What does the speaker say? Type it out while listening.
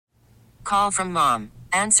Call from mom.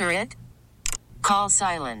 Answer it. Call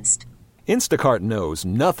silenced. Instacart knows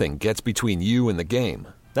nothing gets between you and the game.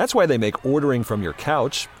 That's why they make ordering from your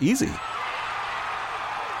couch easy.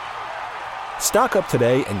 Stock up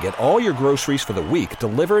today and get all your groceries for the week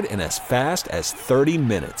delivered in as fast as 30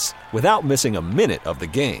 minutes without missing a minute of the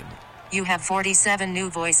game. You have 47 new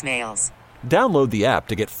voicemails. Download the app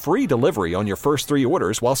to get free delivery on your first 3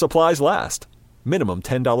 orders while supplies last. Minimum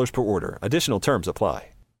 $10 per order. Additional terms apply.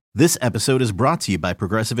 This episode is brought to you by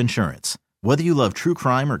Progressive Insurance. Whether you love true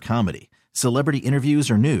crime or comedy, celebrity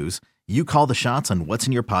interviews or news, you call the shots on what's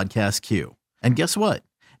in your podcast queue. And guess what?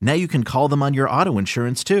 Now you can call them on your auto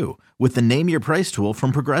insurance too with the Name Your Price tool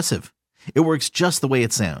from Progressive. It works just the way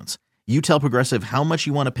it sounds. You tell Progressive how much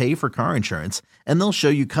you want to pay for car insurance, and they'll show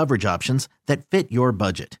you coverage options that fit your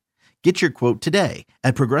budget. Get your quote today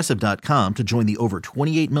at Progressive.com to join the over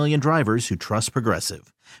 28 million drivers who trust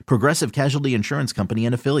Progressive. Progressive Casualty Insurance Company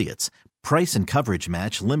and Affiliates. Price and coverage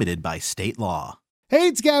match limited by state law. Hey,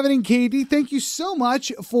 it's Gavin and Katie. Thank you so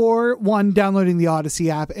much for, 1, downloading the Odyssey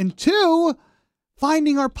app, and 2,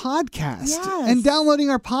 finding our podcast and downloading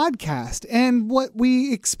our podcast and what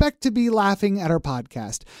we expect to be laughing at our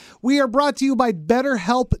podcast. We are brought to you by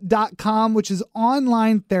BetterHelp.com, which is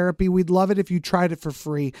online therapy. We'd love it if you tried it for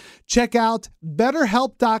free. Check out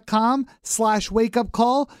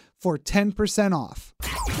BetterHelp.com/wakeupcall for 10% off.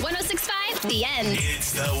 106.5, The End.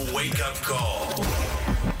 It's the Wake Up Call.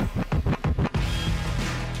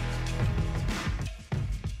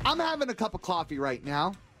 I'm having a cup of coffee right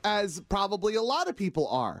now, as probably a lot of people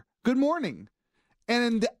are. Good morning.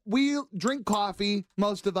 And we drink coffee,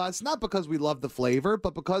 most of us, not because we love the flavor,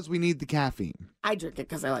 but because we need the caffeine. I drink it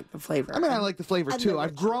because I like the flavor. I mean, I like the flavor too.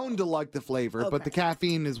 I've grown to like the flavor, but the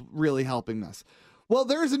caffeine is really helping us. Well,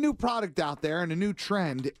 there's a new product out there and a new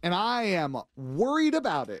trend, and I am worried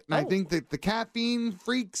about it. And I think that the caffeine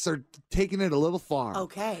freaks are taking it a little far.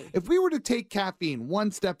 Okay. If we were to take caffeine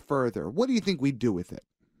one step further, what do you think we'd do with it?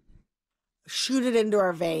 Shoot it into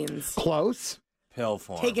our veins. Close. Pill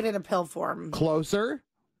form. Take it in a pill form. Closer.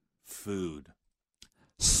 Food.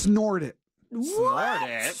 Snort it. Snort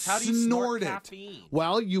it? How do you snort caffeine?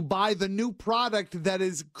 Well, you buy the new product that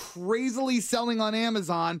is crazily selling on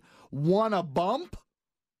Amazon. Want a bump?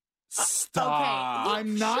 Stop. Okay.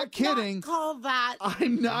 I'm not kidding. Not call that.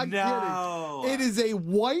 I'm not kidding. It is a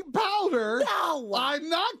white powder. No. I'm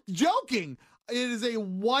not joking. It is a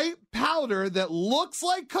white powder that looks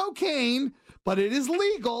like cocaine, but it is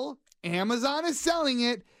legal. Amazon is selling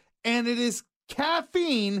it, and it is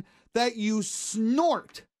caffeine that you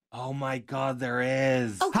snort. Oh my God, there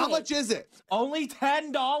is. Okay. How much is it? Only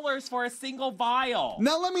 $10 for a single vial.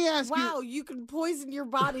 Now, let me ask you. Wow, you can poison your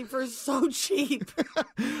body for so cheap.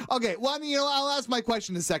 Okay, well, I'll ask my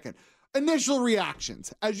question in a second. Initial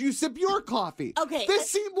reactions as you sip your coffee. Okay.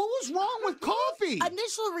 What was wrong with coffee?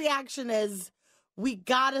 Initial reaction is we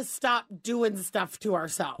gotta stop doing stuff to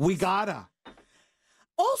ourselves. We gotta.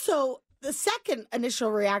 Also, the second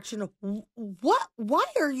initial reaction, why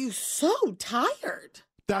are you so tired?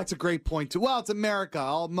 That's a great point, too. Well, it's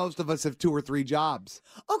America. Most of us have 2 or 3 jobs.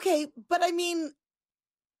 Okay, but I mean,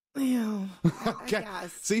 Okay.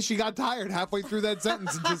 See, she got tired halfway through that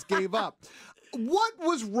sentence and just gave up. What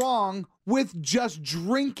was wrong with just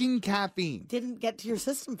drinking caffeine? Didn't get to your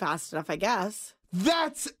system fast enough, I guess.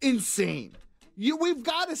 That's insane. We've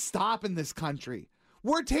got to stop in this country.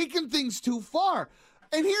 We're taking things too far.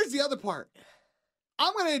 And here's the other part.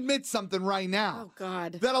 I'm going to admit something right now. Oh,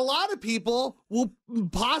 God. That a lot of people will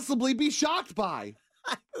possibly be shocked by.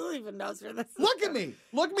 Who even knows where this is? Look at me.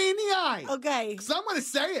 Look me in the eye. Okay. Because I'm going to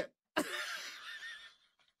say it.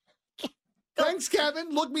 Thanks, Kevin.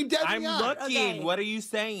 Look me dead in the eye. I'm looking. Okay. What are you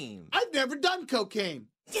saying? I've never done cocaine.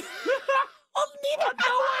 Well, neither have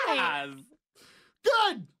I.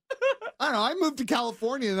 Good. I don't know. I moved to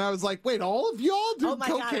California and I was like, wait, all of y'all do oh my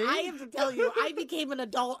cocaine? God, I have to tell you, I became an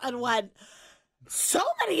adult and went, so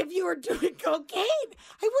many of you are doing cocaine. I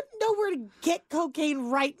wouldn't know where to get cocaine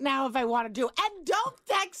right now if I wanted to. And don't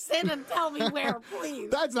text in and tell me where, please.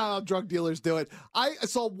 That's not how drug dealers do it. I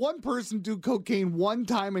saw one person do cocaine one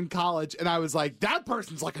time in college, and I was like, that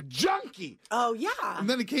person's like a junkie. Oh, yeah. And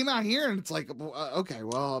then it came out here, and it's like, okay,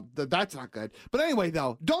 well, that's not good. But anyway,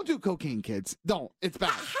 though, don't do cocaine, kids. Don't. It's bad.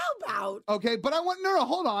 How about? Okay, but no,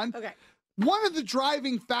 hold on. Okay. One of the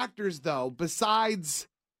driving factors, though, besides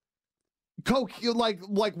coke, like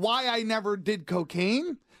why I never did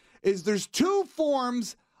cocaine, is there's 2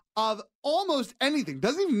 forms of almost anything,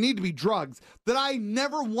 doesn't even need to be drugs, that I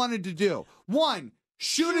never wanted to do. One,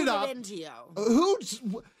 shoot it up. Into you.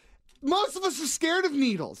 Most of us are scared of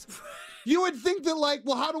needles. You would think that, like,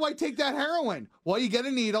 well, how do I take that heroin? Well, you get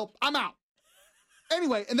a needle. I'm out.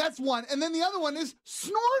 Anyway, and that's one. And then the other one is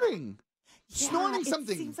snorting. Yeah, Snorting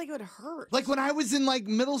something. It seems like it would hurt. Like when I was in like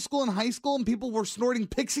middle school and high school and people were snorting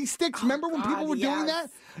pixie sticks. Remember when people were doing that?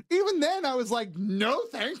 Even then I was like, no,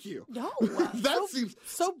 thank you. No. That seems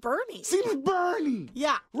so Bernie. Seems Bernie.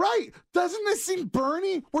 Yeah. Right. Doesn't this seem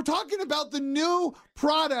Bernie? We're talking about the new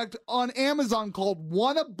product on Amazon called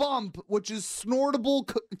Wanna Bump, which is snortable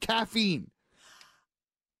caffeine.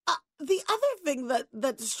 The other thing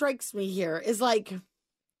that strikes me here is like,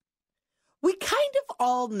 we kind of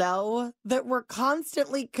all know that we're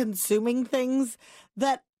constantly consuming things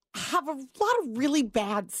that have a lot of really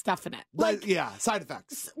bad stuff in it. Like, yeah, side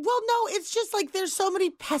effects. Well, no, it's just like there's so many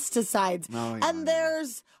pesticides and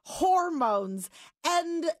there's hormones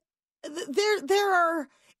and there are, and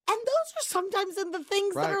those are sometimes in the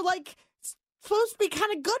things that are like supposed to be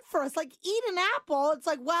kind of good for us. Like eat an apple. It's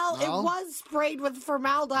like, well, it was sprayed with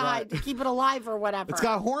formaldehyde to keep it alive or whatever. It's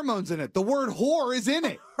got hormones in it. The word whore is in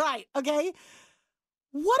it. Right. Okay.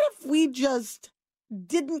 What if we just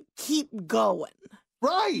didn't keep going?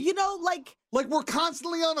 Right. You know, like we're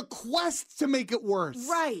constantly on a quest to make it worse.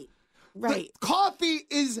 Right. Right. The coffee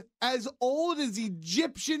is as old as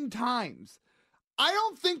Egyptian times. I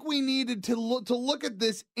don't think we needed to look at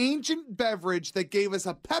this ancient beverage that gave us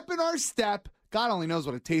a pep in our step. God only knows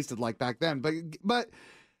what it tasted like back then, but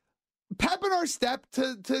pep in our step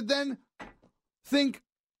to then think,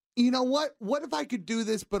 you know what? What if I could do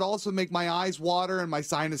this, but also make my eyes water and my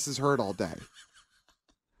sinuses hurt all day?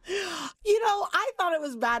 You know, I thought it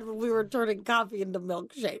was bad when we were turning coffee into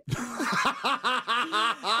milkshake.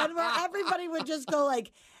 And where everybody would just go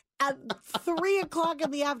like, at 3:00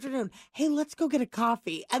 in the afternoon, hey, let's go get a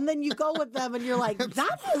coffee. And then you go with them and you're like,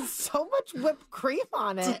 that has so much whipped cream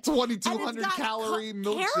on it. It's a 2,200 calorie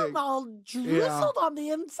milkshake. Caramel drizzled on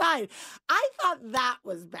the inside. I thought that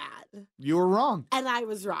was bad. You were wrong. And I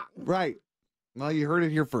was wrong. Right. Well, you heard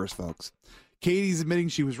it here first, folks. Katie's admitting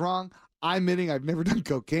she was wrong. I'm admitting I've never done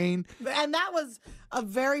cocaine. And that was a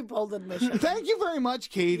very bold admission. Thank you very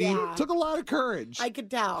much, Katie. Yeah. Took a lot of courage. I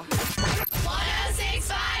could tell.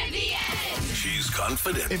 106.5 The End. She's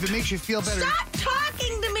confident. If it makes you feel better. Stop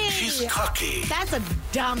talking to me. She's cocky. That's a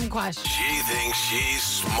dumb question. She thinks she's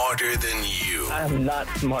smarter than you. I'm not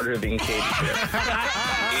smarter than Katie.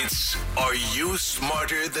 It's Are You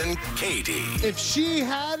Smarter Than Katie? If she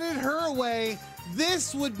had it her way,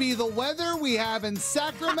 this would be the weather we have in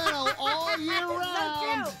Sacramento all year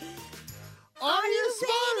round. So true. Are you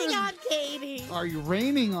raining smarter? on Katie? Are you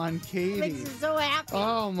raining on Katie? Makes you so happy.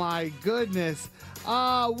 Oh my goodness.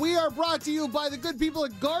 We are brought to you by the good people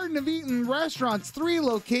at Garden of Eden Restaurants. 3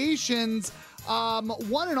 locations.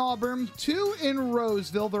 1 in Auburn, 2 in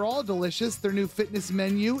Roseville. They're all delicious. Their new fitness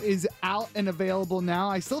menu is out and available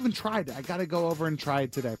now. I still haven't tried it. I got to go over and try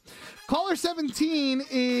it today. Caller 17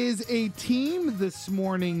 is a team this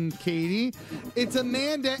morning, Katie. It's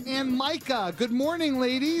Amanda and Micah. Good morning,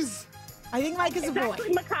 ladies. I think Micah's a boy.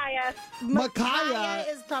 Actually, Micaiah. Micaiah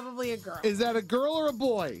is probably a girl. Is that a girl or a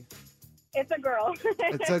boy? It's a girl.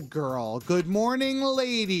 It's a girl. Good morning,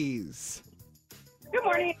 ladies. Good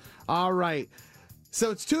morning. All right.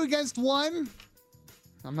 So it's 2 against 1.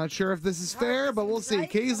 I'm not sure if this is fair, but we'll see.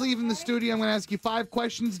 Katie's leaving the studio. I'm going to ask you 5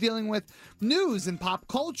 questions dealing with news and pop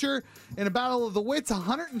culture. In a battle of the wits,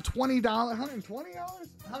 $120,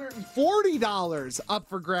 $140 up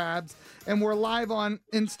for grabs. And we're live on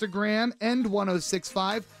Instagram and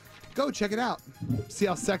 1065. Go check it out. See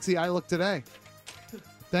how sexy I look today.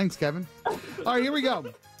 Thanks, Kevin. All right, here we go.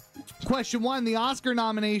 Question 1, the Oscar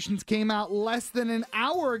nominations came out less than an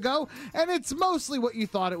hour ago, and it's mostly what you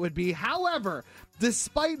thought it would be. However,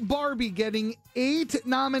 despite Barbie getting 8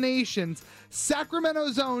 nominations,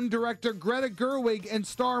 Sacramento's own director Greta Gerwig and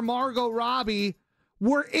star Margot Robbie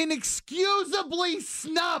were inexcusably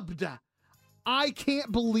snubbed. I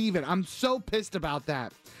can't believe it. I'm so pissed about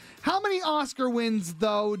that. How many Oscar wins,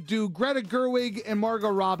 though, do Greta Gerwig and Margot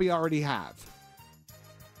Robbie already have?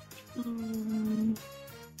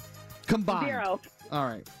 Combined. 0. All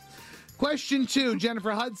right. Question 2.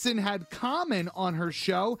 Jennifer Hudson had Common on her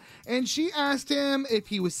show, and she asked him if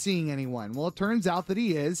he was seeing anyone. Well, it turns out that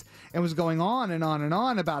he is, and was going on and on and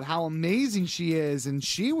on about how amazing she is, and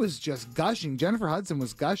she was just gushing. Jennifer Hudson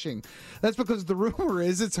was gushing. That's because the rumor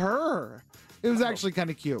is it's her. It was actually kind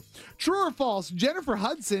of cute. True or false, Jennifer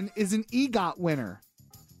Hudson is an EGOT winner?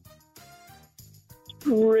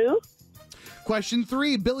 True. Question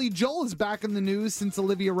 3, Billy Joel is back in the news since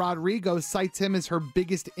Olivia Rodrigo cites him as her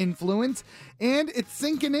biggest influence, and it's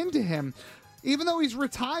sinking into him. Even though he's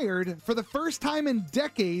retired, for the first time in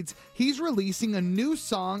decades, he's releasing a new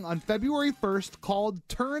song on February 1st called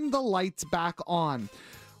Turn the Lights Back On.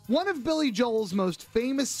 One of Billy Joel's most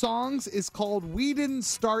famous songs is called We Didn't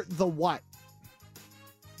Start the What?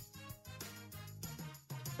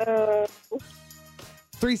 3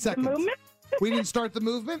 seconds. The movement? We didn't start the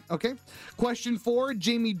movement? Okay. Question 4,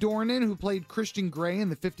 Jamie Dornan, who played Christian Grey in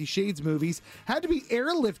the 50 Shades movies, had to be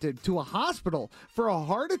airlifted to a hospital for a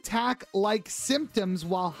heart attack-like symptoms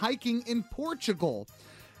while hiking in Portugal.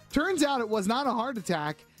 Turns out it was not a heart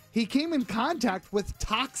attack. He came in contact with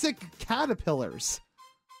toxic caterpillars.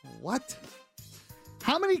 What?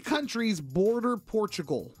 How many countries border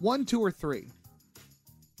Portugal? 1, 2, or 3?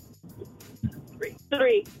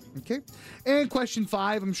 3. Okay. And question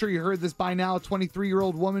 5, I'm sure you heard this by now. A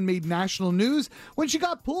 23-year-old woman made national news when she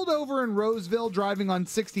got pulled over in Roseville driving on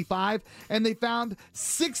 65, and they found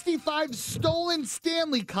 65 stolen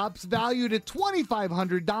Stanley Cups valued at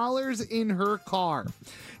 $2,500 in her car.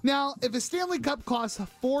 Now, if a Stanley Cup costs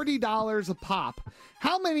 $40 a pop,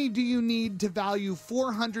 how many do you need to value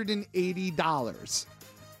 $480?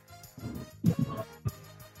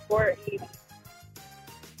 480.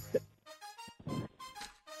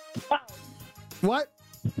 What?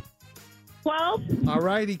 12. All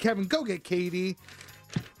righty, Kevin, go get Katie.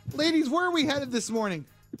 Ladies, where are we headed this morning?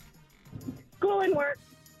 School and work.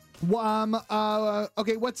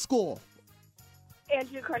 Okay, what school?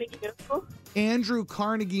 Andrew Carnegie Middle School. Andrew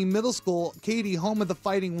Carnegie Middle School. Katie, home of the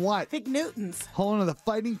Fighting what? Fig Newtons. Home of the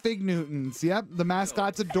Fighting Fig Newtons. Yep, the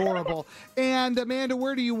mascot's adorable. And Amanda,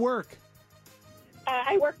 where do you work?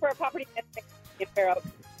 I work for a property management in Fair Oaks.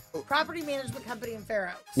 Property management company in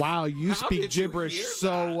Fair Oaks. Wow, you speak gibberish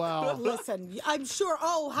so well. Listen, I'm sure.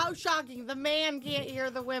 Oh, how shocking. The man can't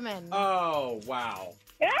hear the women. Oh, wow.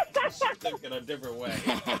 She's thinking a different way.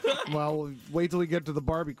 Well, wait till we get to the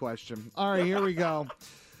Barbie question. All right, here we go.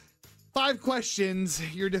 5 questions.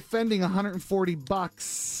 You're defending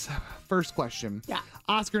 $140. First question. Yeah.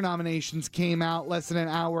 Oscar nominations came out less than an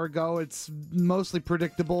hour ago. It's mostly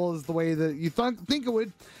predictable is the way that you think it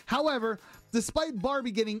would. However, despite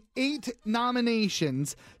Barbie getting 8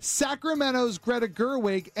 nominations, Sacramento's Greta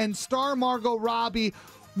Gerwig and star Margot Robbie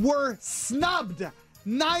were snubbed.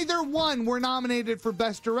 Neither one were nominated for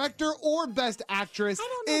Best Director or Best Actress.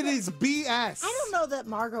 It is BS. I don't know that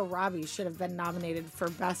Margot Robbie should have been nominated for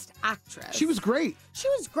Best Actress. She was great. She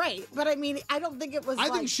was great, but I mean, I don't think it was I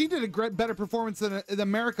think she did a better performance than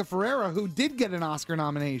America Ferrera, who did get an Oscar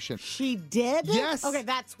nomination. She did? Yes. Okay,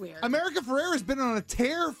 that's weird. America Ferrera's been on a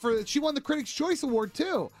tear she won the Critics' Choice Award,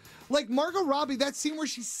 too. Like, Margot Robbie, that scene where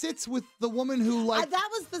she sits with the woman who, that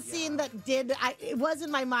was the scene that it was in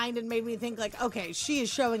my mind and made me think, like, okay, she is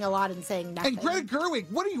showing a lot and saying nothing. And Greta Gerwig,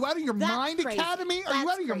 what are you, out of your mind, crazy. Academy? Are you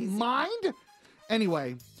out of your mind?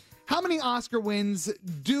 Anyway, how many Oscar wins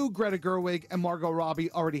do Greta Gerwig and Margot Robbie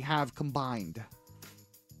already have combined?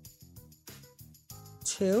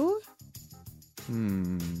 2?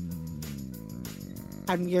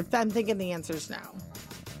 I'm thinking the answer's no.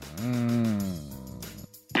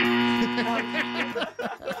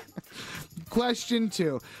 Question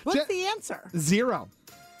 2. What's the answer? 0.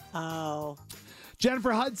 Oh.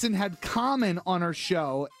 Jennifer Hudson had Common on her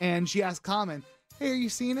show, and she asked Common, hey, are you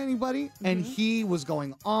seeing anybody? Mm-hmm. And he was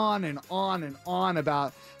going on and on and on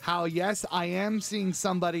about how, yes, I am seeing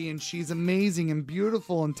somebody, and she's amazing and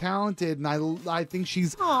beautiful and talented, and I think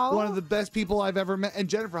she's one of the best people I've ever met. And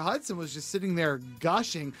Jennifer Hudson was just sitting there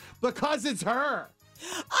gushing because it's her.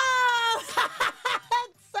 Oh, that's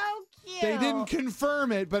so cute. They didn't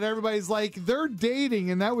confirm it, but everybody's like, they're dating,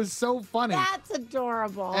 and that was so funny. That's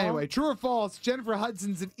adorable. Anyway, true or false, Jennifer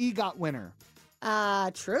Hudson's an EGOT winner.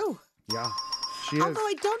 True. Yeah, she is. Although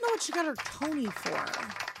I don't know what she got her Tony for.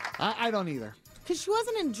 I don't either. Because she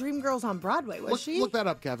wasn't in Dreamgirls on Broadway, was she? Look that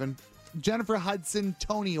up, Kevin. Jennifer Hudson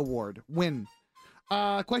Tony Award win.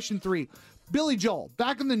 Question 3. Billy Joel,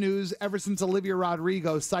 back in the news ever since Olivia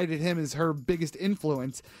Rodrigo cited him as her biggest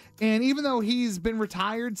influence. And even though he's been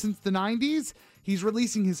retired since the 90s, he's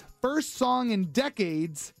releasing his first song in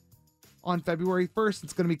decades on February 1st.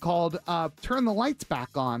 It's going to be called Turn the Lights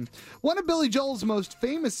Back On. One of Billy Joel's most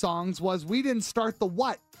famous songs was We Didn't Start the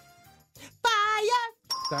What? Fire!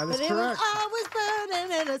 That is but correct. It was always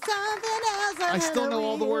burning into something else. I still know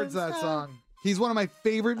all the words of that song. He's one of my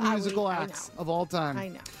favorite musical acts of all time. I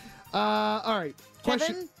know. All right.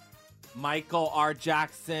 Kevin? Michael R.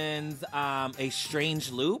 Jackson's A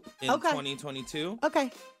Strange Loop in 2022. Okay.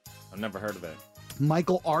 I've never heard of it.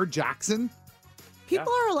 Michael R. Jackson?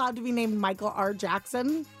 People are allowed to be named Michael R.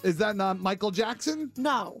 Jackson. Is that not Michael Jackson?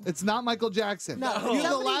 No. It's not Michael Jackson. No. You have the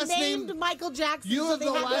Somebody last named name. Michael Jackson. You so have they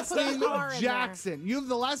the had to last put an name R in Jackson. You have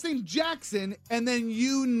the last name Jackson, and then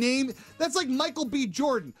you name. That's like Michael B.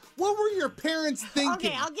 Jordan. What were your parents there.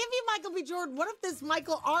 thinking? Okay, I'll give you Michael B. Jordan. What if this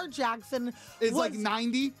Michael R. Jackson It's was... like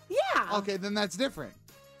 90? Yeah. Okay, then that's different.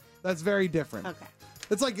 That's very different. Okay.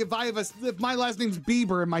 It's like if my last name's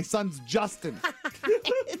Bieber and my son's Justin.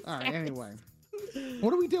 All right, anyway.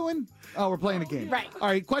 What are we doing? Oh, we're playing a game. Right. All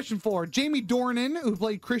right, question 4. Jamie Dornan, who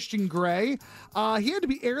played Christian Grey, he had to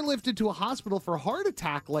be airlifted to a hospital for heart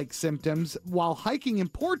attack-like symptoms while hiking in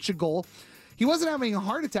Portugal. He wasn't having a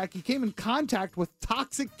heart attack. He came in contact with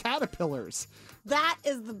toxic caterpillars. That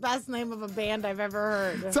is the best name of a band I've ever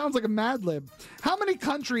heard. Sounds like a Mad Lib. How many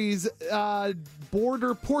countries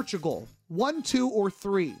border Portugal? 1, 2, or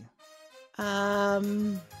 3?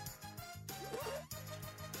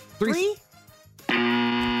 3?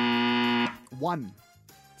 1.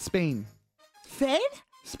 Spain.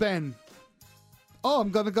 Spain? Oh, I'm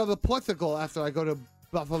going to go to Portugal after I go to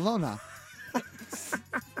Barcelona.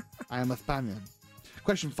 I am a Spaniard.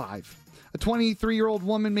 Question 5. A 23-year-old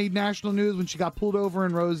woman made national news when she got pulled over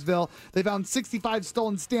in Roseville. They found 65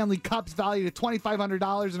 stolen Stanley Cups valued at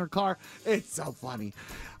 $2,500 in her car. It's so funny.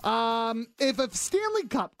 If a Stanley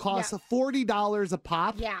Cup costs $40 a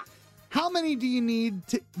pop, how many do you need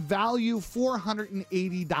to value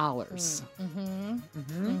 $480?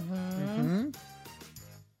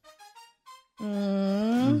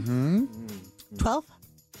 12?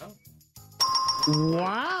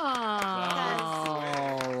 Wow.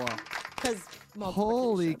 Because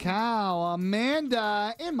holy cow.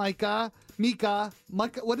 Amanda and Mika,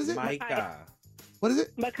 what is it? Micah. What is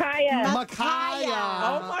it? Micaiah. Oh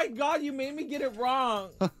my God, you made me get it wrong.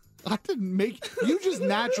 I didn't make you just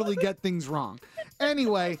naturally get things wrong.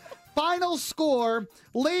 Anyway, final score,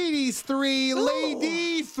 ladies 3,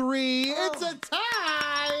 lady 3. It's a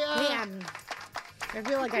tie. Man, I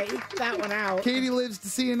feel like I eked that one out. Katie lives to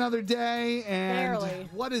see another day. And barely.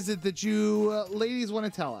 What is it that you ladies want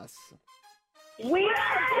to tell us? We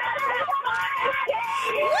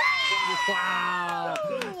Wow.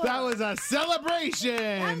 That was a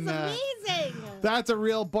celebration. That's amazing. That's a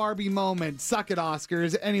real Barbie moment. Suck it,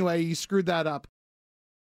 Oscars. Anyway, you screwed that up.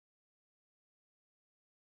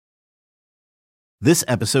 This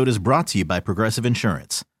episode is brought to you by Progressive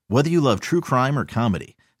Insurance. Whether you love true crime or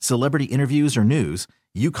comedy, celebrity interviews or news,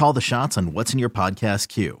 you call the shots on what's in your podcast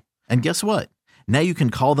queue. And guess what? Now you can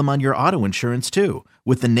call them on your auto insurance too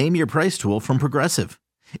with the Name Your Price tool from Progressive.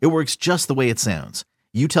 It works just the way it sounds.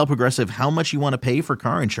 You tell Progressive how much you want to pay for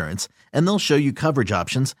car insurance, and they'll show you coverage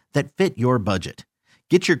options that fit your budget.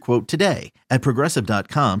 Get your quote today at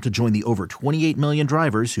Progressive.com to join the over 28 million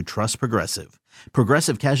drivers who trust Progressive.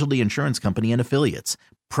 Progressive Casualty Insurance Company and Affiliates.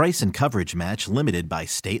 Price and coverage match limited by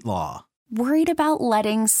state law. Worried about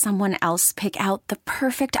letting someone else pick out the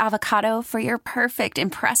perfect avocado for your perfect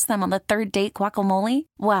impress them on the third date guacamole?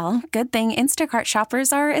 Well, good thing Instacart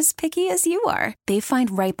shoppers are as picky as you are. They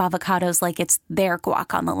find ripe avocados like it's their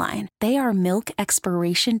guac on the line. They are milk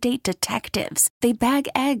expiration date detectives. They bag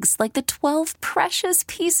eggs like the 12 precious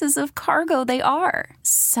pieces of cargo they are.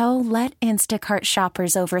 So let Instacart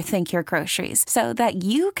shoppers overthink your groceries so that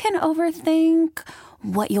you can overthink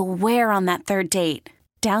what you'll wear on that third date.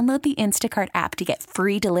 Download the Instacart app to get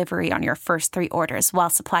free delivery on your first 3 orders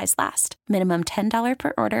while supplies last. Minimum $10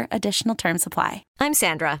 per order. Additional terms apply. I'm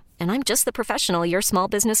Sandra, and I'm just the professional your small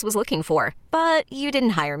business was looking for. But you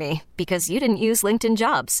didn't hire me because you didn't use LinkedIn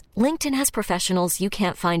Jobs. LinkedIn has professionals you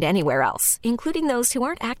can't find anywhere else, including those who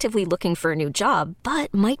aren't actively looking for a new job,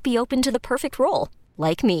 but might be open to the perfect role,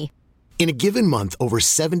 like me. In a given month, over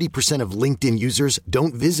 70% of LinkedIn users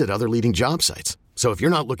don't visit other leading job sites. So if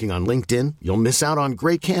you're not looking on LinkedIn, you'll miss out on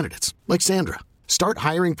great candidates like Sandra. Start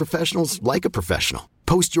hiring professionals like a professional.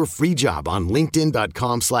 Post your free job on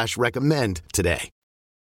linkedin.com/recommend today.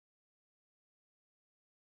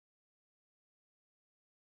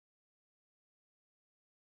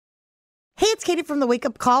 Hey, it's Katie from the Wake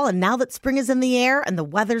Up Call, and now that spring is in the air and the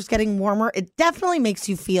weather's getting warmer, it definitely makes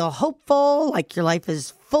you feel hopeful, like your life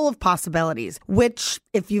is full of possibilities, which,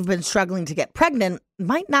 if you've been struggling to get pregnant,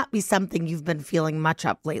 might not be something you've been feeling much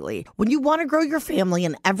of lately. When you want to grow your family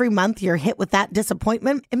and every month you're hit with that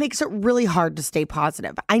disappointment, it makes it really hard to stay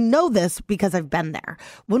positive. I know this because I've been there.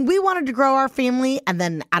 When we wanted to grow our family and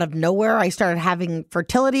then out of nowhere I started having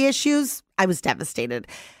fertility issues, I was devastated.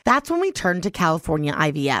 That's when we turned to California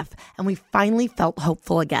IVF, and we finally felt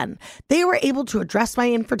hopeful again. They were able to address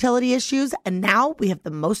my infertility issues, and now we have the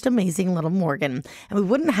most amazing little Morgan. And we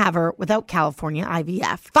wouldn't couldn't have her without California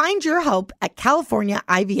IVF. Find your hope at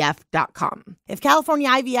CaliforniaIVF.com. If California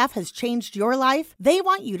IVF has changed your life, they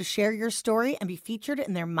want you to share your story and be featured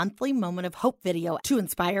in their monthly Moment of Hope video to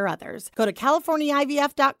inspire others. Go to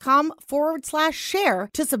CaliforniaIVF.com/share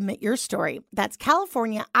to submit your story. That's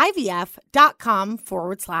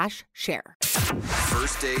CaliforniaIVF.com/share.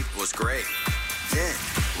 First date was great. Then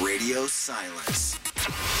radio silence.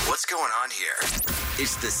 What's going on here?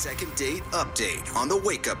 It's the second date update on the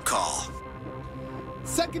Wake Up Call.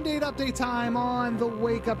 Second date update time on the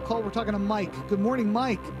Wake Up Call. We're talking to Mike. Good morning,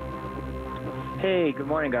 Mike. Hey, good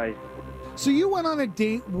morning, guys. So you went on a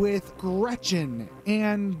date with Gretchen,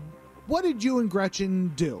 and what did you and Gretchen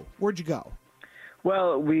do? Where'd you go?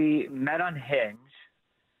 Well, we met on Hinge.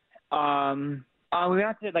 We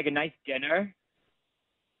went to like a nice dinner,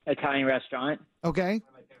 Italian restaurant. Okay.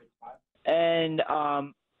 And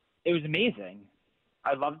it was amazing.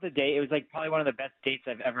 I loved the date. It was like probably one of the best dates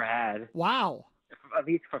I've ever had. Wow. At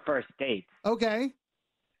least for first dates. Okay.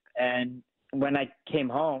 And when I came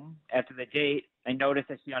home after the date, I noticed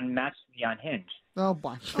that she unmatched me on Hinge. Oh,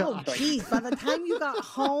 my God. Oh, geez. By the time you got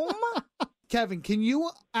home? Kevin, can you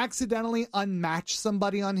accidentally unmatch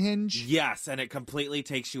somebody on Hinge? Yes, and it completely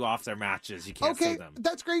takes you off their matches. You can't see them.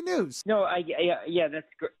 That's great news. No, I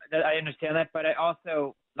understand that, but I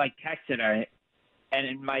also like texted her, and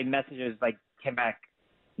in my messages like came back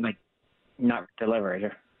like not delivered.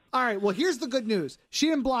 All right, well, here's the good news. She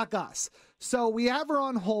didn't block us. So we have her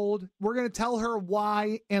on hold. We're going to tell her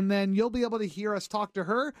why, and then you'll be able to hear us talk to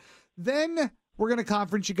her. Then we're going to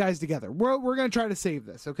conference you guys together. We're going to try to save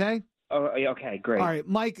this, okay? Oh, okay, great. All right,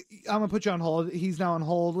 Mike, I'm going to put you on hold. He's now on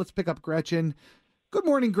hold. Let's pick up Gretchen. Good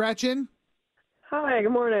morning, Gretchen. Hi,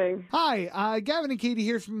 good morning. Hi, Gavin and Katie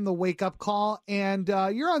here from the Wake Up Call, and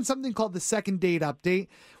you're on something called the second date update.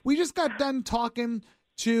 We just got done talking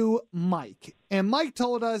to Mike, and Mike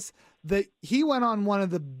told us that he went on one of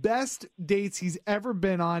the best dates he's ever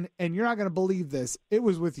been on, and you're not going to believe this. It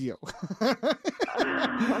was with you.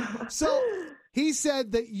 So he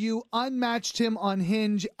said that you unmatched him on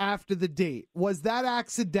Hinge after the date. Was that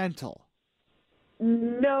accidental?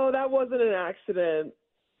 No, that wasn't an accident.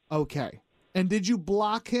 Okay. And did you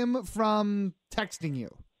block him from texting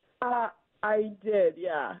you? I did,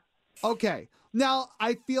 yeah. Okay. Now,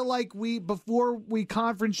 I feel like before we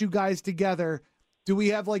conference you guys together, do we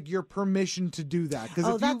have like your permission to do that?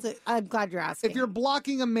 I'm glad you're asking. If you're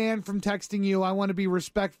blocking a man from texting you, I want to be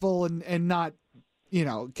respectful and not,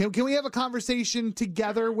 can we have a conversation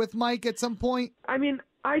together with Mike at some point? I mean,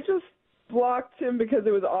 I just blocked him because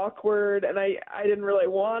it was awkward, and I didn't really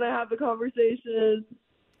want to have the conversation.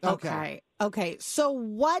 Okay. So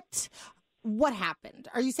what happened?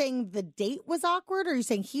 Are you saying the date was awkward? Or are you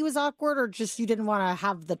saying he was awkward, or just you didn't want to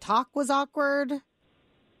have the talk was awkward?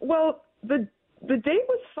 Well, the date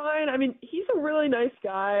was fine. I mean, he's a really nice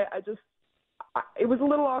guy. It was a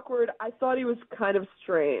little awkward. I thought he was kind of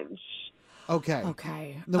strange. Okay.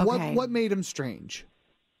 Now, what made him strange?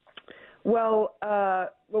 Well,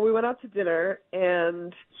 we went out to dinner,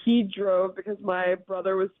 and he drove because my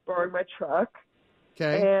brother was borrowing my truck.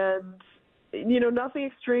 Okay. And, nothing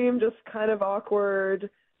extreme, just kind of awkward.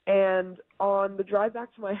 And on the drive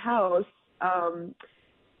back to my house,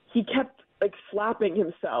 he kept, slapping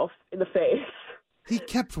himself in the face. He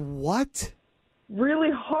kept what? Really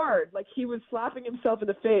hard. Like, he was slapping himself in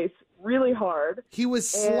the face really hard. He was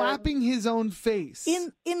slapping his own face.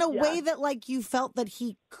 In a way that, you felt that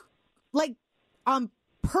he, on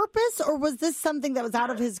purpose, or was this something that was out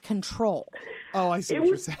of his control? Oh, I see what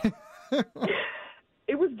you're saying.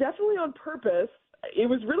 It was definitely on purpose. It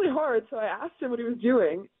was really hard, so I asked him what he was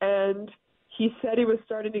doing, and he said he was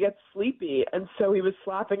starting to get sleepy, and so he was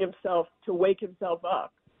slapping himself to wake himself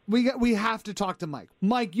up. We have to talk to Mike.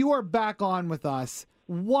 Mike, you are back on with us.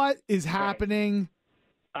 What is happening?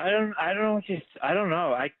 I don't know I don't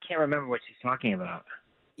know. I can't remember what she's talking about.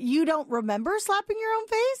 You don't remember slapping your own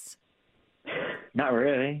face? Not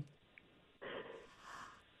really.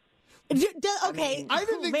 Okay. I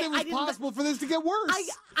didn't think it was possible for this to get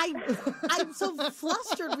worse. I'm so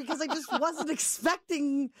flustered because I just wasn't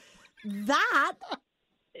expecting that.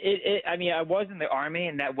 I was in the Army,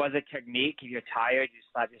 and that was a technique. If you're tired, you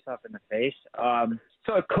slap yourself in the face.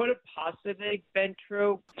 So it could have possibly been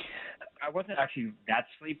true. I wasn't actually that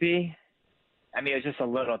sleepy. I mean, I was just a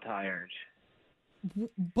little tired.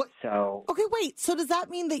 But okay, wait. So does that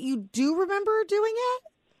mean that you do remember doing it?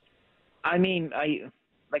 I mean,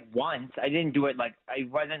 once. I didn't do it I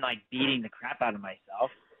wasn't beating the crap out of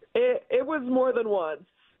myself. It was more than once.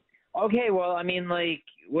 Okay, well, I mean,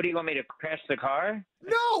 What do you want me to crash the car?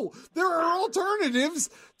 No, there are alternatives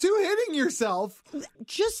to hitting yourself.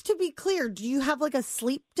 Just to be clear, do you have like a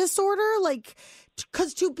sleep disorder? Like,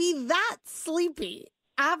 because to be that sleepy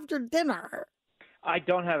after dinner. I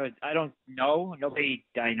don't know. Nobody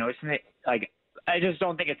diagnosed me. Like, I just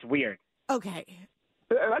don't think it's weird. Okay.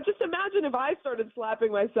 Just imagine if I started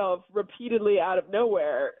slapping myself repeatedly out of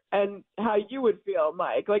nowhere and how you would feel,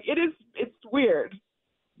 Mike. Like, it's weird.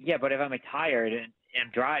 Yeah, but if I'm tired and am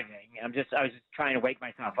driving, I was just trying to wake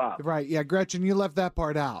myself up. Right, yeah, Gretchen, you left that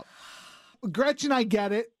part out. Gretchen, I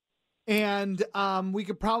get it. And we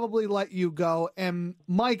could probably let you go. And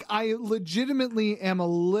Mike, I legitimately am a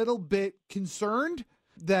little bit concerned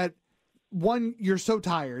that, one, you're so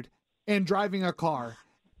tired and driving a car.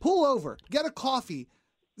 Pull over, get a coffee.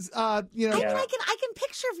 I can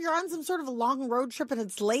picture if you're on some sort of a long road trip and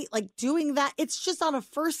it's late, like doing that. It's just on a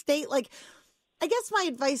first date. Like, I guess my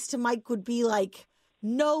advice to Mike would be like,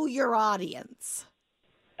 know your audience.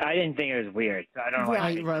 I didn't think it was weird. So I don't know.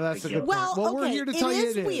 Right, that's a good point. Well, okay, we're here to tell you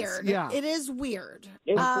it is weird. Yeah. It is weird.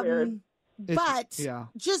 It's weird. But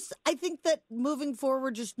just, I think that moving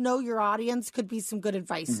forward, just know your audience could be some good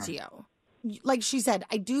advice to you. Like she said,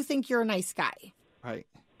 I do think you're a nice guy. Right.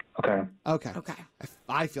 Okay.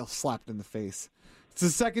 I feel slapped in the face. It's a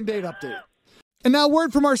second date update. And now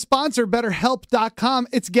word from our sponsor, BetterHelp.com.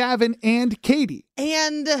 It's Gavin and Katie.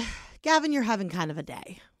 And Gavin, you're having kind of a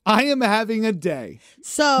day. I am having a day.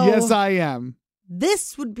 So yes, I am.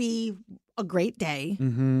 This would be a great day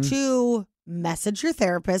to message your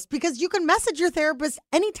therapist, because you can message your therapist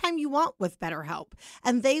anytime you want with BetterHelp,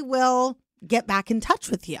 and they will get back in touch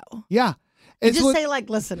with you. Yeah. And just say, like,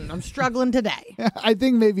 listen, I'm struggling today. I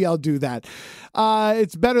think maybe I'll do that.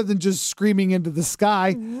 It's better than just screaming into the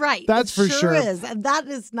sky. Right. That's for sure. Is. And that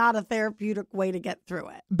is not a therapeutic way to get through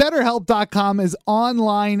it. BetterHelp.com is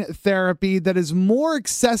online therapy that is more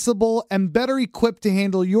accessible and better equipped to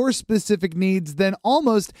handle your specific needs than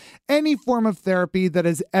almost any form of therapy that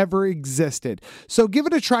has ever existed. So give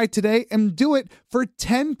it a try today and do it for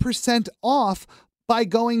 10% off by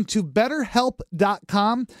going to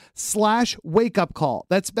BetterHelp.com/wakeupcall.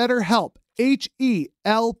 That's BetterHelp,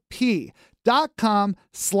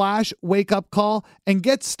 HELP.com/wakeupcall, and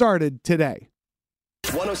get started today.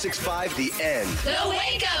 106.5 The End. The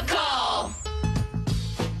Wake Up Call.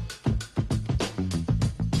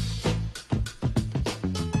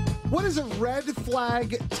 What is a red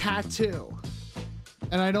flag tattoo?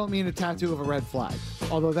 And I don't mean a tattoo of a red flag,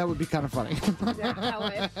 although that would be kind of funny.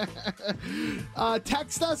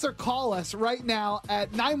 Text us or call us right now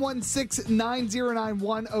at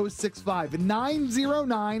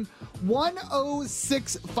 916-909-1065.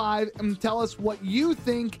 909-1065, and tell us what you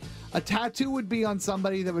think a tattoo would be on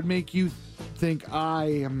somebody that would make you think, I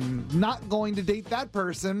am not going to date that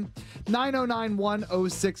person.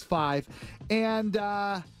 909-1065. And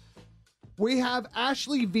we have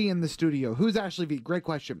Ashley V in the studio. Who's Ashley V? Great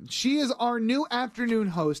question. She is our new afternoon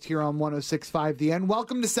host here on 106.5 The End.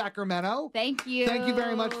 Welcome to Sacramento. Thank you. Thank you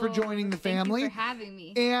very much for joining the family. Thank you for having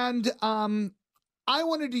me. And I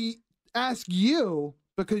wanted to ask you,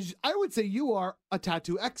 because I would say you are a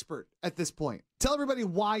tattoo expert at this point. Tell everybody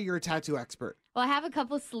why you're a tattoo expert. Well, I have a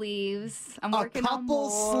couple sleeves. I'm working on couple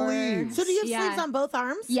more. sleeves. So do you have sleeves on both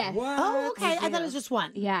arms? Yes. Oh, okay. I thought it was just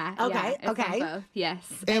one. Yeah. Okay. It's Okay. on both. Yes.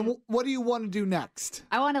 And what do you want to do next?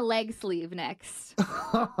 I want a leg sleeve next. Is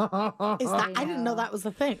that? I didn't know that was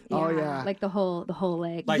a thing. Oh, yeah. Like the whole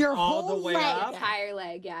leg. Like Your all whole the way leg. up? Entire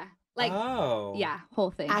leg. Yeah. Like. Oh. Yeah.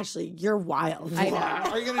 Whole thing. Ashley, you're wild. I know.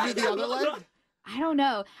 Are you going to do the other leg? I don't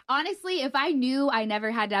know. Honestly, if I knew I never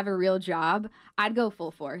had to have a real job, I'd go full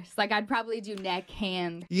force. Like, I'd probably do neck,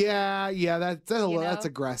 hand. Yeah, that's You know? that's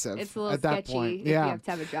aggressive. It's a little at that sketchy point. if Yeah. you have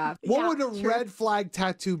to have a job. What Yeah, would a true. red flag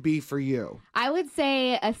tattoo be for you? I would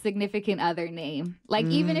say a significant other name. Like,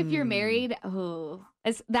 even if you're Mm. married,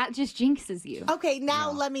 that just jinxes you. Okay, now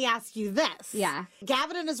let me ask you this. Yeah.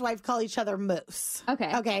 Gavin and his wife call each other Moose.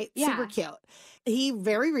 Okay. Okay, Yeah. super cute. He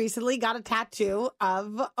very recently got a tattoo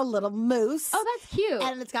of a little moose. Oh, that's cute.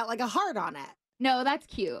 And it's got like a heart on it. No, that's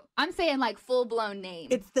cute. I'm saying like full blown name.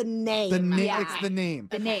 It's the name. The name. Yeah. It's the name.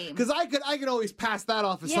 The name. Because I could always pass that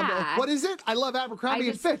off as something. Yeah. What is it? I love Abercrombie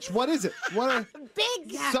and Fitch. What is it? What are?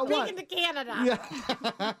 Big. So big what? into Canada. Yeah.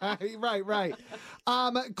 right.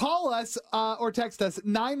 Call us or text us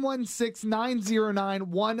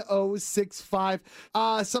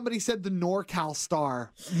 916-909-1065. Somebody said the NorCal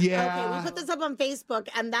Star. Yeah. Okay, we put this up on Facebook,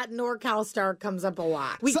 and that NorCal Star comes up a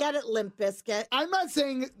lot. We get it, Limp Bizkit. I'm not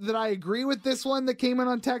saying that I agree with this one. one that came in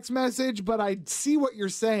on text message, but I see what you're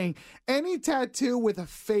saying. Any tattoo with a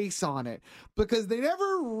face on it, because they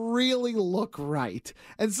never really look right.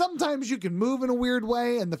 And sometimes you can move in a weird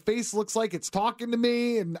way and the face looks like it's talking to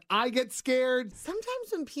me and I get scared.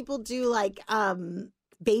 Sometimes when people do like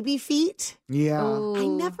baby feet, yeah, I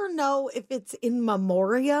never know if it's in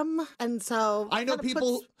memoriam. And so I know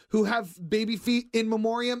people who have baby feet in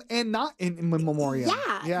memoriam and not in memoriam.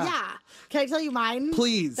 Yeah. Can I tell you mine?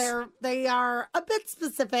 Please. They are a bit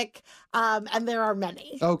specific, and there are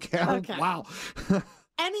many. Okay. Wow.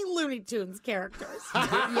 Any Looney Tunes characters.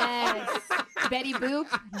 Yes. Betty Boop?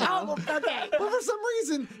 No. Oh, okay. But for some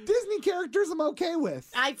reason, Disney characters I'm okay with.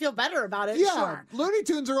 I feel better about it, Yeah. sure. Looney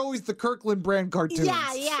Tunes are always the Kirkland brand cartoons.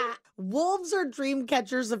 Yeah. Wolves are dream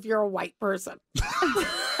catchers if you're a white person.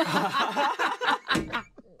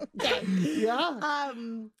 Okay. Yeah.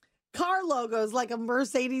 Car logos like a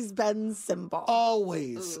Mercedes-Benz symbol.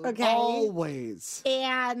 Always. Okay. Always.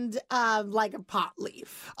 And like a pot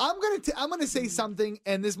leaf. I'm gonna say something,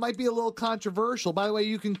 and this might be a little controversial. By the way,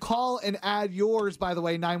 you can call and add yours, by the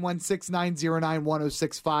way,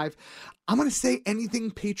 916-909-1065. I'm gonna say anything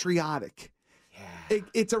patriotic.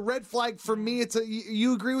 It's a red flag for me.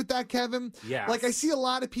 You agree with that, Kevin? Yes. Like, I see a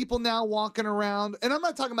lot of people now walking around, and I'm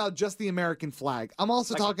not talking about just the American flag. I'm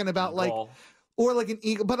also talking about or like an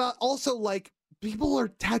eagle, but also like people are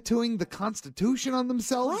tattooing the Constitution on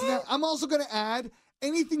themselves now. I'm also going to add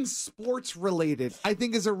anything sports related, I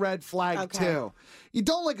think is a red flag too. You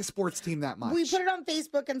don't like a sports team that much. We put it on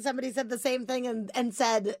Facebook and somebody said the same thing and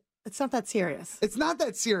said, it's not that serious. It's not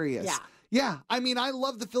that serious. Yeah. Yeah, I mean, I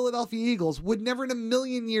love the Philadelphia Eagles. Would never in a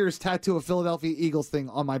million years tattoo a Philadelphia Eagles thing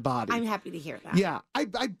on my body. I'm happy to hear that. Yeah, I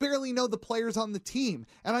barely know the players on the team,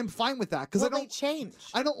 and I'm fine with that because they change.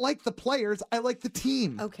 I don't like the players. I like the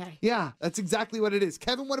team. Okay. Yeah, that's exactly what it is.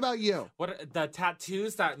 Kevin, what about you? What are the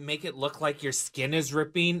tattoos that make it look like your skin is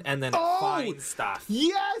ripping and then it finds stuff?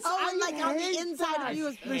 Yes, and like on the inside of you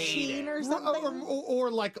is machine or something,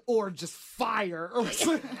 or just fire.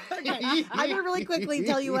 Okay. I'm gonna really quickly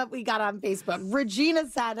tell you what we got on Facebook. Regina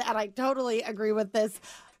said, and I totally agree with this,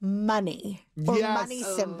 money or money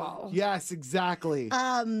symbol. Yes, exactly.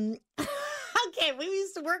 Okay, we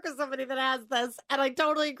used to work with somebody that has this, and I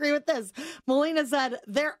totally agree with this. Melina said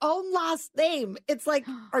their own last name. It's like,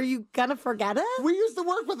 are you gonna forget it? We used to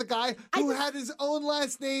work with a guy who had his own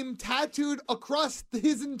last name tattooed across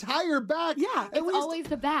his entire back. Yeah, and it's always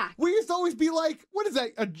the back. We used to always be like, what is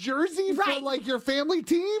that, a jersey for like your family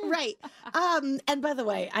team? Right. And by the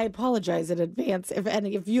way, I apologize in advance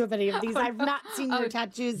if you have any of these. I've not seen your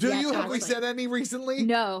tattoos yet. Have we said any recently?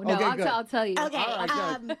 No, Okay, I'll tell you. Okay. All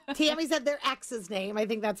right, Tammy said their ex's name. I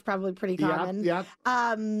think that's probably pretty common. Yep.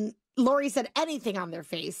 Lori said anything on their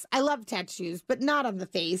face. I love tattoos, but not on the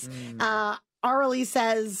face. Arlie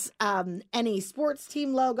says any sports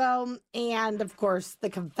team logo, and of course the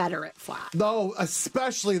Confederate flag. No,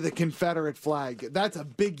 especially the Confederate flag. That's a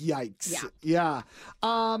big yikes. Yeah.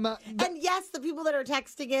 And yes, the people that are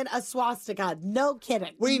texting in a swastika. No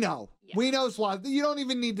kidding. We know. Yeah. We know swastika. You don't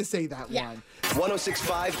even need to say that one.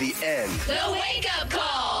 106.5 The End. The Wake Up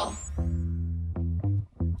Call.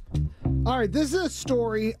 All right, this is a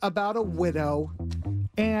story about a widow,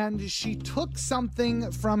 and she took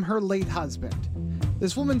something from her late husband.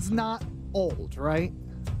 This woman's not old, right?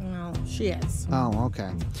 No, she is. Oh,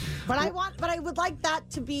 okay. But I would like that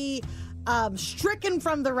to be stricken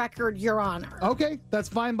from the record, Your Honor. Okay, that's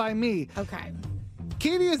fine by me. Okay.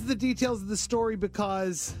 Katie has the details of the story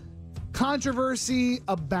because controversy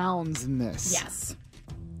abounds in this. Yes.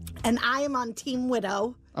 And I am on Team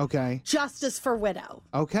Widow. Okay. Justice for widow.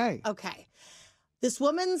 Okay. Okay. This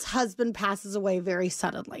woman's husband passes away very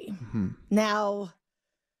suddenly. Mm-hmm. Now,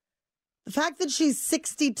 the fact that she's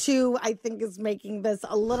 62, I think, is making this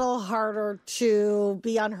a little harder to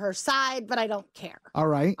be on her side, but I don't care. All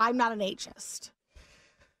right. I'm not an ageist.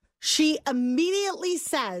 She immediately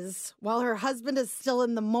says, while her husband is still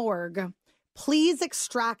in the morgue, please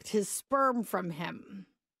extract his sperm from him.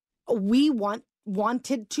 We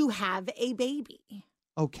wanted to have a baby.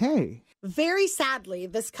 Okay. Very sadly,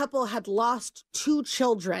 this couple had lost 2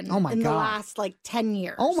 children the last 10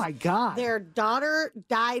 years. Oh my God. Their daughter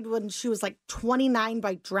died when she was 29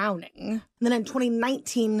 by drowning. And then in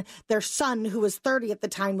 2019, their son, who was 30 at the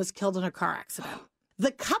time, was killed in a car accident.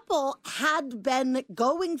 The couple had been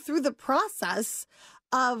going through the process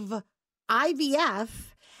of IVF.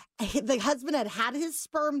 The husband had his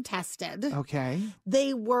sperm tested. Okay.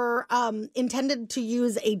 They were intended to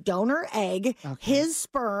use a donor egg, his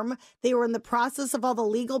sperm. They were in the process of all the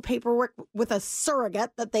legal paperwork with a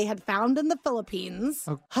surrogate that they had found in the Philippines.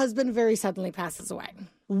 Husband very suddenly passes away.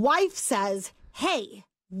 Wife says, hey,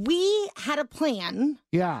 we had a plan.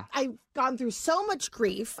 Yeah. I've gone through so much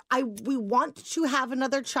grief. We want to have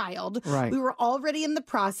another child. Right. We were already in the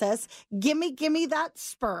process. Gimme that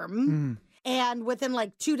sperm. And within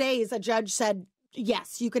like 2 days, a judge said,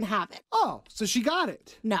 yes, you can have it. Oh, so she got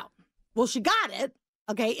it. No. Well, she got it.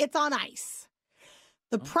 Okay, it's on ice.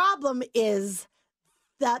 The problem is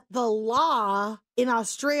that the law in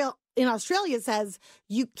Australia says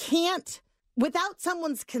you can't, without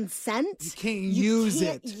someone's consent, you can't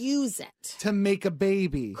use it to make a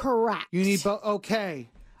baby. Correct. You need okay.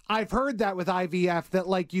 I've heard that with IVF that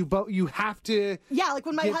like you have to. Yeah, like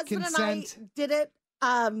when my husband consent. and I did it,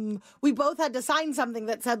 we both had to sign something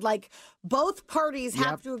that said like both parties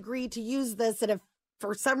have to agree to use this, and if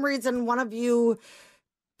for some reason one of you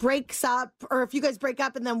breaks up, or if you guys break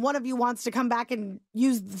up and then one of you wants to come back and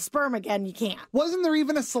use the sperm again, you can't. Wasn't there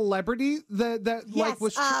even a celebrity that yes, like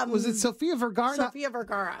was it Sofia Vergara? Sofia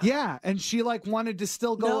Vergara. Yeah, and she like wanted to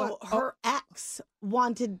still go. No, her ex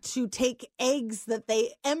wanted to take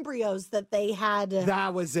embryos that they had.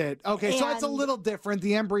 That was it. Okay, so it's a little different.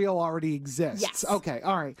 The embryo already exists. Yes. Okay,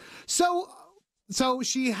 all right. So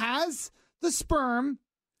she has the sperm.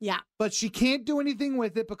 Yeah. But she can't do anything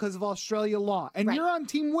with it because of Australia law. And you're on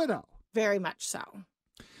Team Widow. Very much so.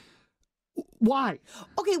 Why?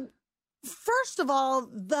 Okay, first of all,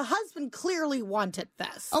 the husband clearly wanted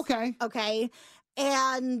this. Okay. Okay.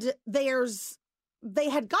 And they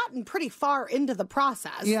had gotten pretty far into the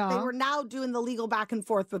process. Yeah. They were now doing the legal back and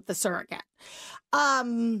forth with the surrogate.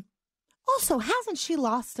 Also, hasn't she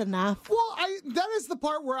lost enough? Well, that is the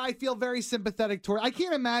part where I feel very sympathetic toward. I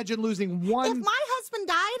can't imagine losing one. If my husband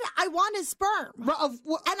died, I want his sperm. And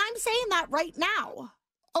I'm saying that right now.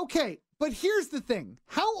 Okay, but here's the thing.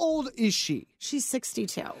 How old is she? She's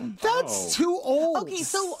 62. That's too old. Okay,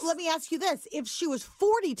 so let me ask you this. If she was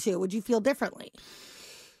 42, would you feel differently?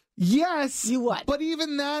 Yes. You would. But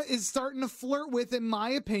even that is starting to flirt with, in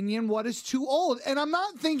my opinion, what is too old. And I'm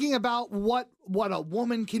not thinking about what a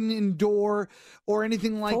woman can endure or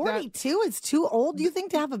anything like 42 is too old, do you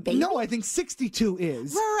think, to have a baby? No, I think 62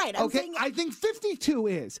 is. Right. I think 52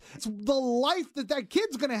 is. It's the life that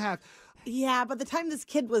kid's going to have. Yeah, by the time this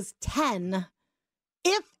kid was 10,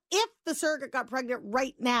 if the surrogate got pregnant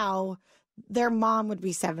right now, their mom would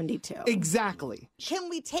be 72. Exactly. Can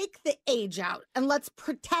we take the age out and let's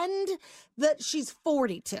pretend that she's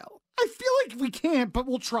 42? I feel like we can't, but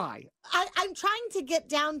we'll try. I'm trying to get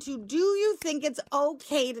down to, do you think it's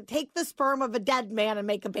okay to take the sperm of a dead man and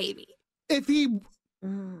make a baby? If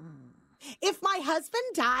my husband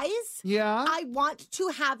dies, yeah, I want to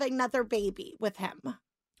have another baby with him.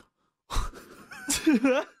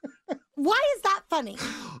 Why is that funny?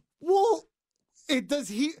 Well,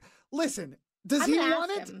 listen, does he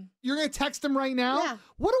want it? You're going to text him right now? Yeah.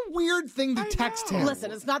 What a weird thing to text him.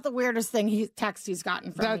 Listen, it's not the weirdest text he's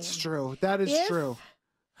gotten from me. That's true. That is true.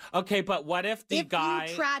 Okay, but what if the guy...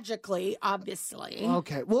 you tragically, obviously...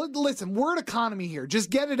 Okay, well, listen, word economy here. Just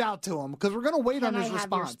get it out to him, because we're going to wait on his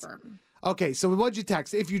response. Your sperm? Okay, so what'd you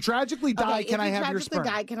text? If you tragically die, can I have your sperm? If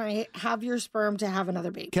you tragically die, can I have your sperm to have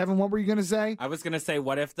another baby? Kevin, what were you going to say? I was going to say,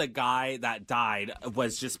 what if the guy that died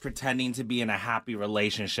was just pretending to be in a happy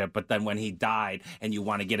relationship, but then when he died and you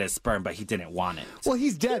want to get his sperm, but he didn't want it? Well,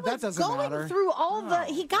 he's dead. That doesn't matter. Going through all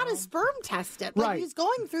he got his sperm tested. Like, right. He's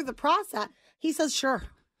going through the process. He says, sure.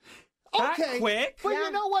 Okay, quick? But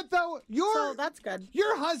you know what, though? So that's good.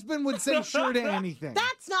 Your husband would say sure to anything.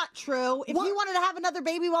 That's not true. If he wanted to have another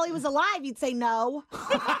baby while he was alive, he'd say no.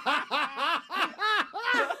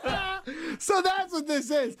 So that's what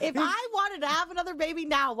this is. If I wanted to have another baby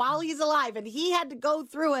now while he's alive and he had to go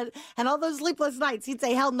through it and all those sleepless nights, he'd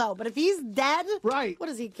say hell no. But if he's dead, right, what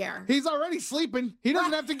does he care? He's already sleeping. He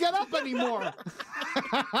doesn't have to get up anymore.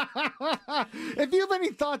 If you have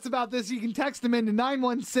any thoughts about this, you can text them into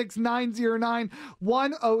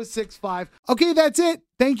 916-909-1065. Okay, that's it.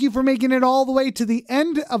 Thank you for making it all the way to the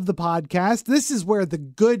end of the podcast. This is where the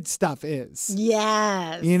good stuff is.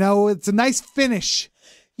 Yes. You know, it's a nice finish.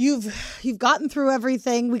 You've gotten through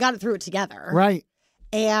everything. We got it through it together. Right.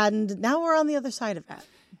 And now we're on the other side of it.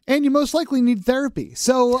 And you most likely need therapy.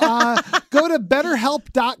 So go to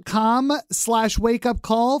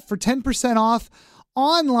betterhelp.com/wakeupcall for 10% off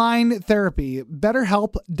online therapy.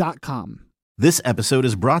 betterhelp.com. This episode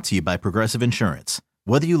is brought to you by Progressive Insurance.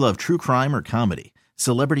 Whether you love true crime or comedy,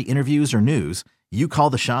 celebrity interviews or news, you call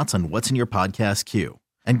the shots on what's in your podcast queue.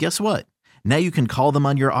 And guess what? Now you can call them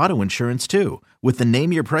on your auto insurance too with the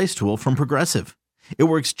Name Your Price tool from Progressive. It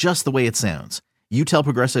works just the way it sounds. You tell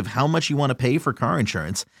Progressive how much you want to pay for car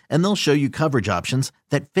insurance, and they'll show you coverage options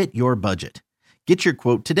that fit your budget. Get your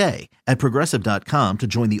quote today at Progressive.com to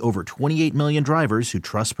join the over 28 million drivers who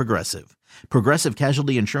trust Progressive. Progressive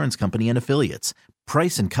Casualty Insurance Company and Affiliates.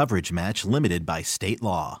 Price and coverage match limited by state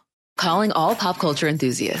law. Calling all pop culture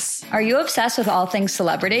enthusiasts. Are you obsessed with all things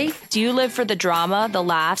celebrity? Do you live for the drama, the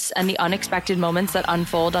laughs, and the unexpected moments that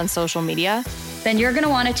unfold on social media? Then you're going to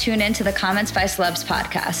want to tune in to the Comments by Celebs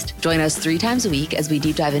podcast. Join us 3 times a week as we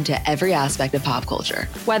deep dive into every aspect of pop culture.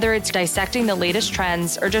 Whether it's dissecting the latest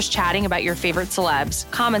trends or just chatting about your favorite celebs,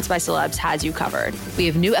 Comments by Celebs has you covered. We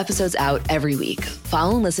have new episodes out every week.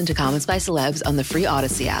 Follow and listen to Comments by Celebs on the free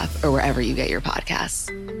Odyssey app or wherever you get your podcasts.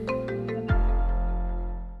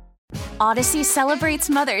 Odyssey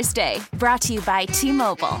celebrates Mother's Day, brought to you by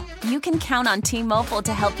T-Mobile. You can count on T-Mobile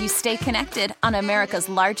to help you stay connected on America's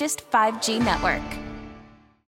largest 5G network.